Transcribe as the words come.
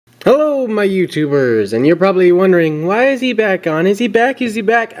Hello, my YouTubers, and you're probably wondering, why is he back on? Is he back? Is he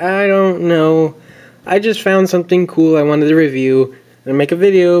back? I don't know. I just found something cool I wanted to review and make a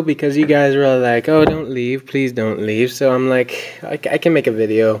video because you guys were all like, oh, don't leave, please don't leave. So I'm like, I can make a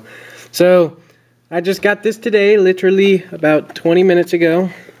video. So I just got this today, literally about 20 minutes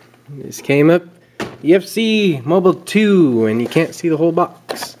ago. This came up, EFC Mobile 2, and you can't see the whole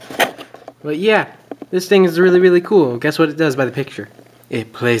box. But yeah, this thing is really, really cool. Guess what it does by the picture?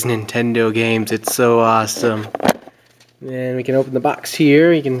 It plays Nintendo games. It's so awesome. And we can open the box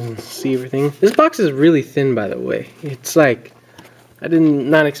here. You can see everything. This box is really thin, by the way. It's like, I did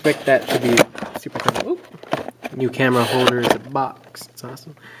not expect that to be super thin. Oh, new camera holder is a box. It's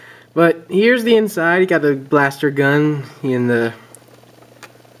awesome. But here's the inside. You got the blaster gun and the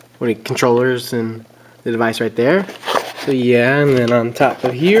controllers and the device right there. So yeah, and then on top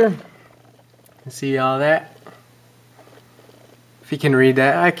of here, you can see all that. If you can read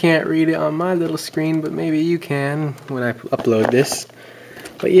that. I can't read it on my little screen, but maybe you can when I upload this.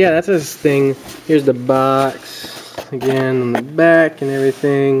 But yeah, that's this thing. Here's the box again on the back and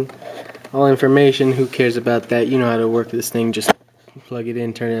everything. All information. Who cares about that? You know how to work this thing. Just plug it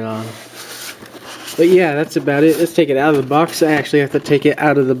in, turn it on. But yeah, that's about it. Let's take it out of the box. I actually have to take it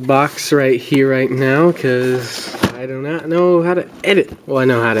out of the box right here, right now, because I do not know how to edit. Well, I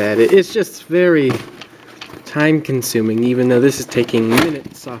know how to edit. It's just very time consuming, even though this is taking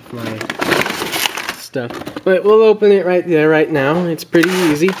minutes off my stuff. But we'll open it right there right now. It's pretty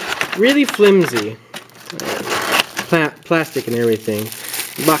easy. Really flimsy. Plastic and everything.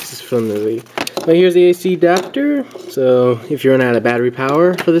 The box is flimsy. But here's the AC adapter. So if you run out of battery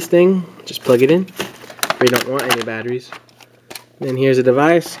power for this thing, just plug it in. Or you don't want any batteries. Then here's the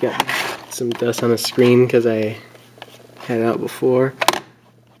device. Got some dust on the screen because I had it out before.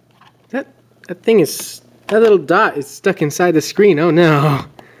 That thing is... That little dot is stuck inside the screen. Oh no.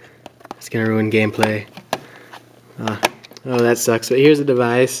 It's gonna ruin gameplay. Oh, that sucks. But here's the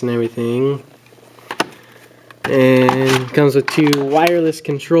device and everything. And it comes with two wireless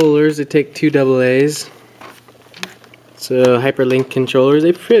controllers. They take two AA's. So hyperlink controllers.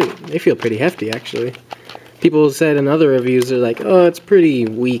 They feel pretty hefty actually. People said in other reviews they're like, oh, it's pretty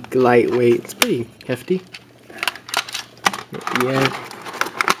weak, lightweight. It's pretty hefty. Yeah.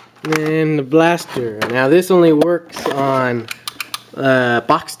 And the blaster. Now this only works on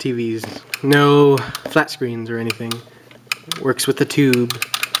box TVs, no flat screens or anything. Works with the tube.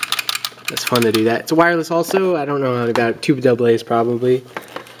 That's fun to do that. It's wireless also. I don't know how to got it. Tube AA's probably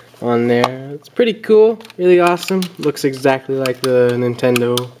on there. It's pretty cool, really awesome. Looks exactly like the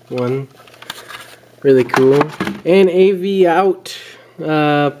Nintendo one. Really cool. And AV out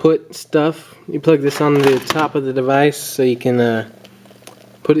put stuff. You plug this on the top of the device so you can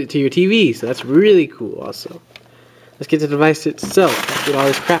put it to your TV, so that's really cool also. Let's get to the device itself. Let's get all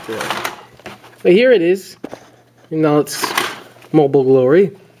this crap out. But here it is in all its mobile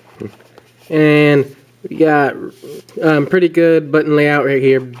glory. And we got pretty good button layout right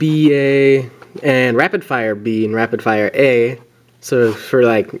here. B, A, and rapid fire B and rapid fire A. So for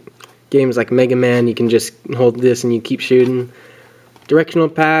like games like Mega Man, you can just hold this and you keep shooting. Directional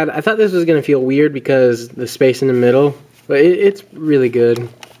pad. I thought this was going to feel weird because the space in the middle. But it's really good.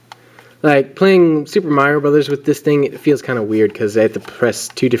 Like playing Super Mario Brothers with this thing, it feels kind of weird because I have to press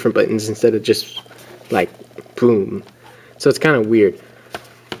two different buttons instead of just like boom. So it's kind of weird.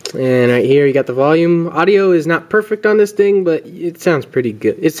 And right here you got the volume. Audio is not perfect on this thing, but it sounds pretty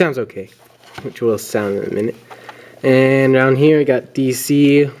good. It sounds okay, which will sound in a minute. And down here you got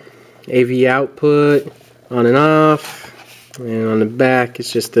DC, AV output, on and off. And on the back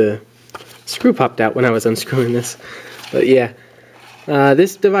it's just a screw popped out when I was unscrewing this. But yeah,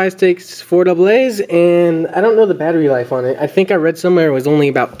 this device takes 4 AA's, and I don't know the battery life on it. I think I read somewhere it was only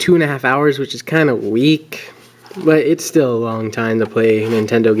about 2.5 hours, which is kind of weak, but it's still a long time to play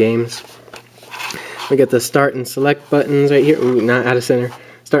Nintendo games. We got the start and select buttons right here. Ooh, not out of center.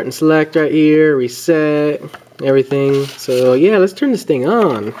 Start and select right here, reset, everything. So yeah, let's turn this thing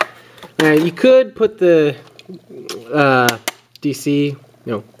on. You could put the DC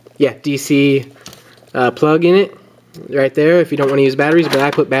plug in it. Right there if you don't want to use batteries, but I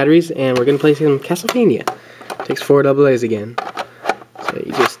put batteries, and we're going to play some Castlevania. Takes 4 AA's again. So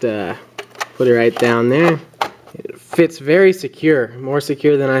you just put it right down there. It fits very secure, more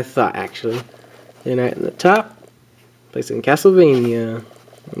secure than I thought actually. And right in the top, place it in Castlevania,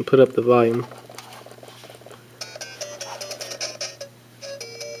 and put up the volume.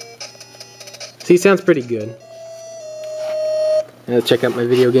 See, it sounds pretty good. Now check out my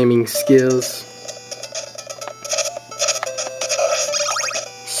video gaming skills.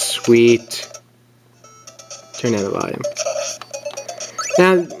 Sweet. Turn down the volume.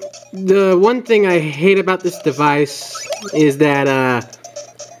 Now, The one thing I hate about this device is that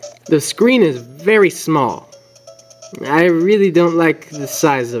the screen is very small. I really don't like the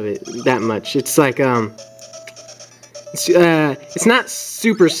size of it that much. It's like it's not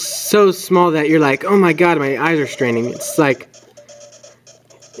so small that you're like, oh my god, my eyes are straining. It's like,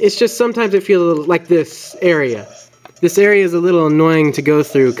 it's just sometimes it feels like this area. This area is a little annoying to go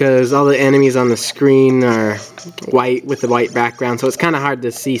through because all the enemies on the screen are white with the white background, so it's kind of hard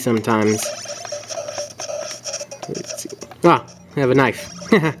to see sometimes. Let's see. Ah, I have a knife.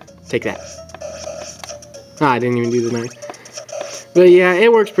 Take that. Ah, I didn't even do the knife. But yeah,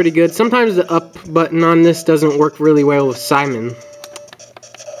 it works pretty good. Sometimes the up button on this doesn't work really well with Simon.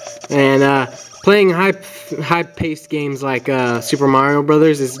 And playing high-paced games like Super Mario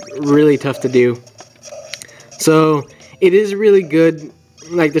Brothers is really tough to do. So it is really good.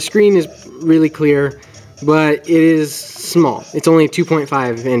 Like, the screen is really clear, but it is small. It's only a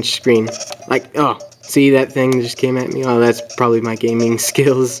 2.5-inch screen. Like, oh, see that thing just came at me? Oh, that's probably my gaming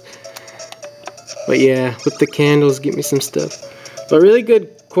skills. But yeah, with the candles, get me some stuff. But really good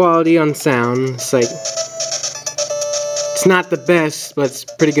quality on sound. It's like, it's not the best, but it's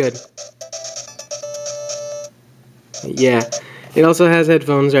pretty good. Yeah, it also has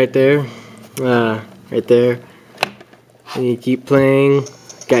headphones right there. Right there. And you keep playing.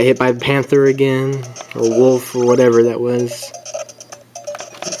 Got hit by a panther again, or wolf, or whatever that was.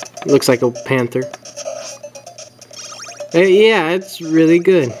 Looks like a panther. Yeah, it's really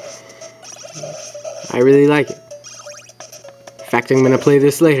good. I really like it. In fact, I'm gonna play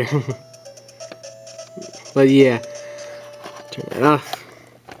this later. But yeah, turn that off.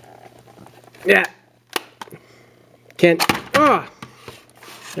 Yeah. Can't. Ah,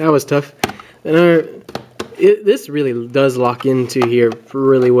 that was tough. And this really does lock into here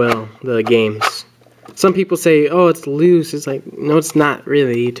really well, the games. Some people say, oh, it's loose. It's like, no, it's not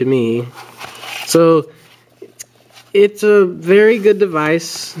really to me. So it's a very good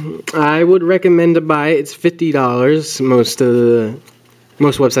device. I would recommend to buy it. It's $50. Most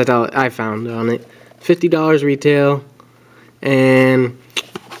websites I found on it, $50 retail, and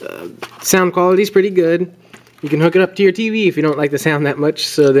sound quality is pretty good. You can hook it up to your TV if you don't like the sound that much,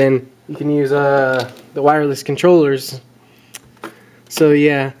 so then you can use the wireless controllers. So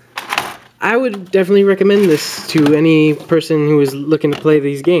yeah, I would definitely recommend this to any person who is looking to play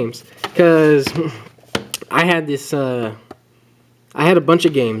these games, because I had a bunch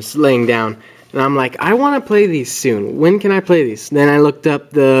of games laying down, and I'm like, I want to play these soon. When can I play these? Then I looked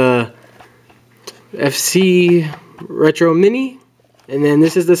up the FC Retro Mini, and then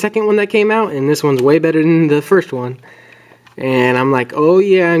this is the second one that came out, and this one's way better than the first one. And I'm like, oh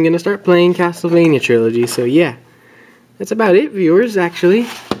yeah, I'm gonna start playing Castlevania Trilogy. So yeah, that's about it, viewers, actually.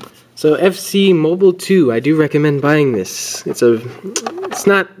 So FC Mobile 2, I do recommend buying this.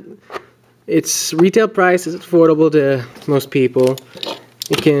 Its retail price is affordable to most people.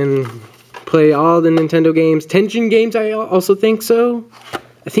 You can play all the Nintendo games. Tension games, I also think so.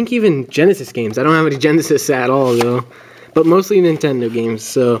 I think even Genesis games. I don't have any Genesis at all, though. But mostly Nintendo games.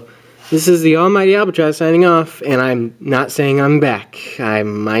 So this is the almighty Albatraze signing off. And I'm not saying I'm back. I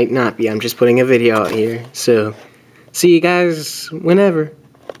might not be. I'm just putting a video out here. So see you guys whenever.